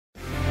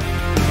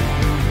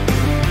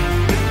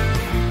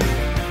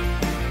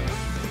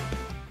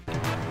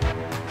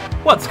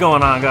What's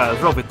going on, guys?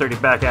 Ropey30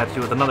 back at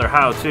you with another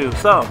how-to.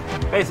 So,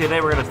 basically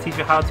today we're going to teach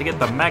you how to get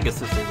the Magus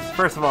sisters.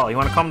 First of all, you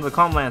want to come to the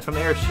Calmlands from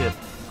the airship,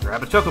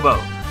 grab a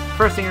chocobo.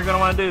 First thing you're going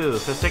to want to do,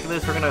 for the sake of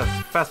this, we're going to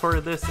fast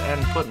forward this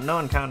and put no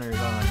encounters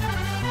on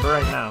for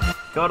right now.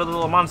 Go to the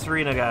little monster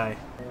arena guy.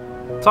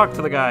 Talk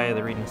to the guy at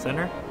the reading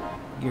center.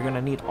 You're going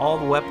to need all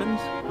the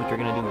weapons, which you're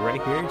going to do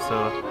right here.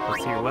 So,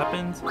 let's see your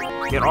weapons.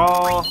 Get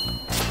all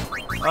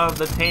of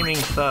the taming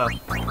stuff.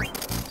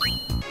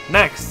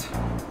 Next,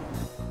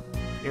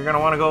 you're going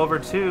to want to go over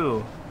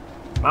to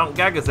Mount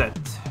Gagazet.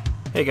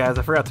 Hey guys,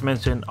 I forgot to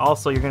mention,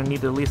 also you're going to need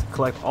to at least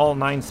collect all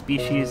 9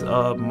 species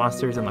of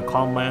monsters in the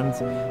Calmlands.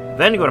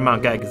 Then you go to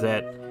Mount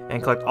Gagazet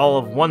and collect all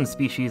of 1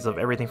 species of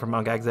everything from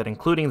Mount Gagazet,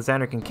 including the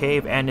Xanarkin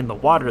Cave and in the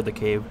water of the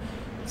cave.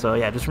 So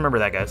yeah, just remember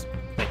that, guys.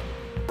 Thank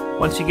you.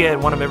 Once you get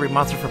one of every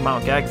monster from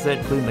Mount Gagazet,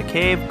 including the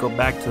cave, go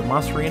back to the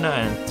monster arena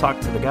and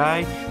talk to the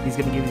guy. He's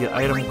going to give you the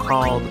item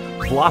called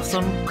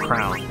Blossom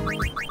Crown.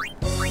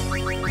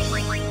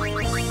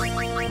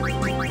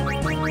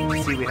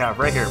 See, we have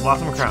right here,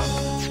 Blossom Crown.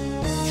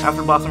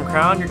 After Blossom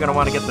Crown, you're going to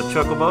want to get the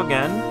chocobo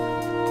again.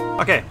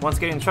 Okay, once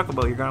getting the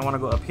chocobo, you're going to want to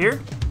go up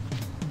here.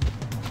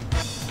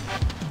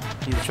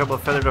 Use the chocobo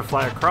feather to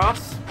fly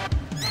across.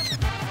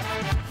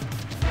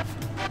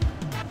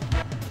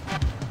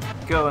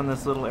 Go in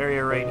this little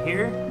area right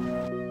here.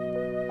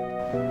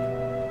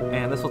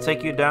 And this will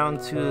take you down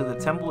to the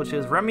temple, which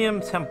is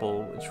Remium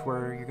Temple, which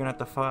where you're going to have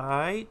to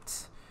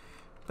fight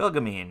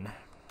Belgamine.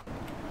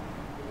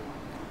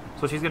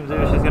 So what she's going to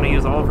do is she's going to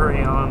use all of her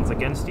Aeons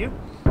against you.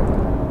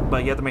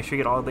 But you have to make sure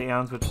you get all of the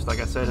Aeons, which, like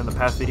I said in the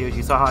past videos,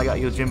 you saw how I got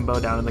Yojimbo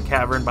down in the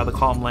cavern by the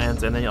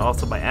Calmlands, and then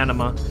also by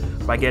Anima,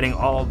 by getting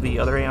all the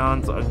other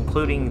Aeons,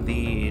 including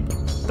the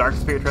Dark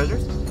Spirit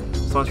treasures.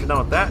 So once you're done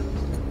with that,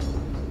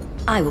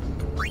 I will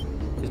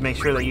just make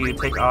sure that you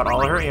take out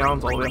all of her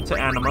Aeons all the way up to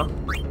Anima.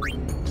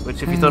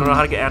 Which, if you still don't know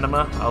how to get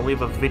Anima, I'll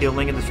leave a video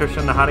link in the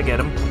description on how to get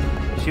them.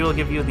 She will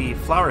give you the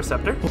Flower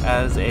Scepter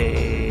as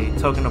a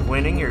token of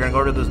winning. You're going to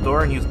go to this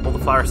door and use both the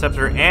Flower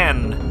Scepter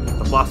and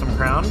the Blossom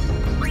Crown.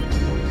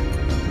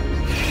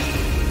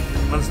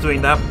 Once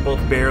doing that, both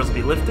barriers will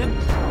be lifted.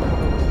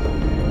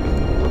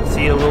 The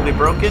seal will be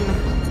broken.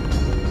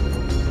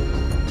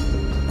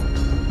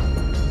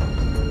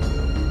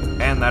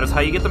 And that is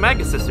how you get the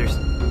Magus sisters.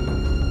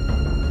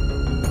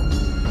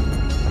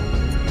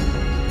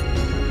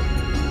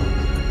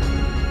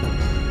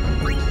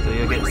 So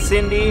you'll get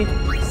Cindy,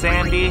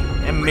 Sandy,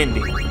 and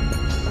Mindy.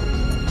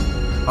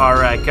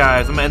 Alright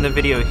guys, I'm going to end the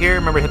video here.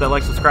 Remember to hit that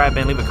like, subscribe,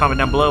 and leave a comment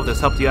down below if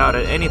this helped you out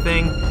at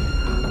anything.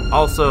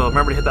 Also,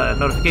 remember to hit that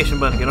notification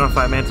button to get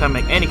notified anytime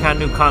I make any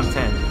kind of new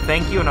content.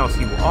 Thank you, and I'll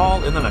see you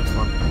all in the next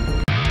one.